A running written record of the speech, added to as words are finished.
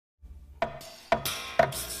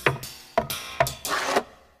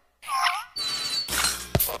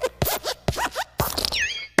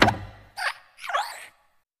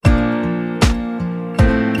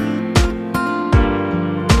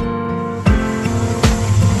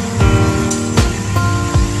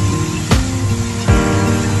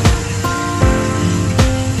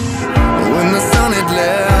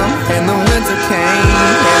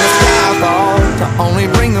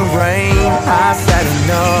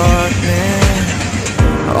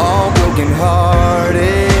all broken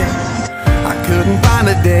hearted. I couldn't find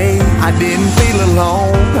a day I didn't feel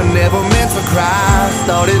alone. I never meant to cry,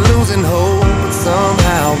 started losing hope, but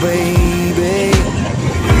somehow, baby,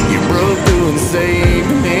 you broke through and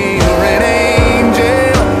saved me. You're an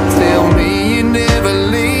angel, tell me you're never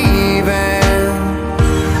leaving,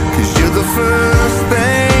 'cause you're the first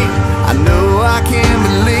thing I know I can't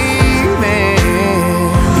believe in.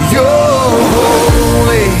 You're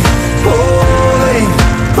holy, holy,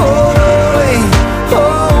 holy,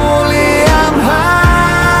 holy. I'm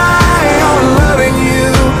high on loving you,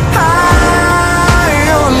 high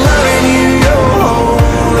on loving you. You're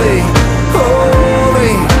holy,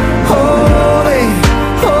 holy, holy,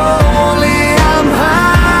 holy. I'm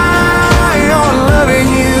high on loving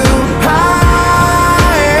you,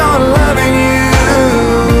 high on loving you.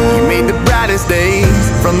 You made the brightest days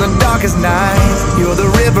from the darkest nights. You're the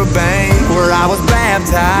riverbank where I was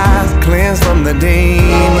baptized, cleansed from the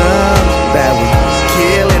demons that were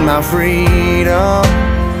killing my freedom.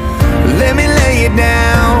 Let me lay it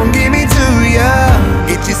down, give me to ya,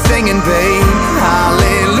 get you singing, babe.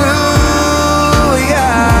 Hallelujah.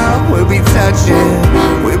 We'll be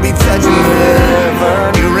touching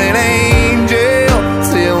heaven. You're an angel,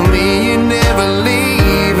 tell me you're never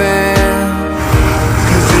leaving,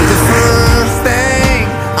 'cause you're the first thing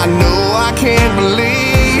I know I can't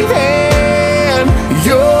believe in.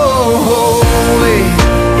 You're holy,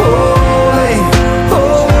 holy,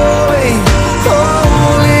 holy,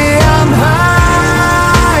 holy. I'm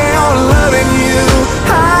high on loving you,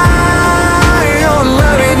 high on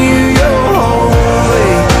loving you. You're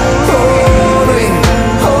holy, holy,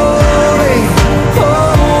 holy,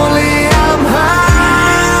 holy. I'm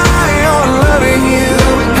high on loving you,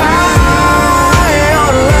 high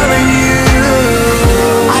on loving you.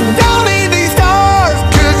 I don't need these stars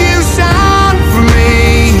 'cause you shine for me.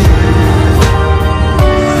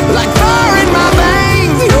 Like fire in my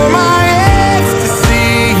veins, you're my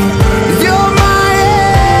ecstasy. You're my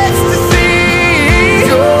ecstasy.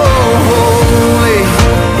 You're holy,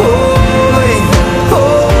 holy,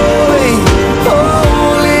 holy,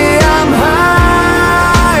 holy. I'm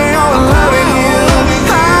high on loving you,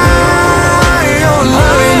 high on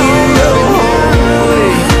loving you. You're holy,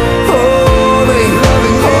 holy,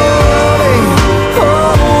 holy,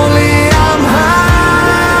 holy. I'm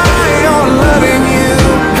high on loving you,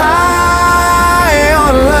 high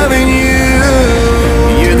on loving you.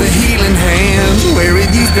 You're the healing hand where it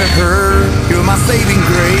used to hurt. You're my saving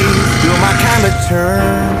grace, you're my kind of turn.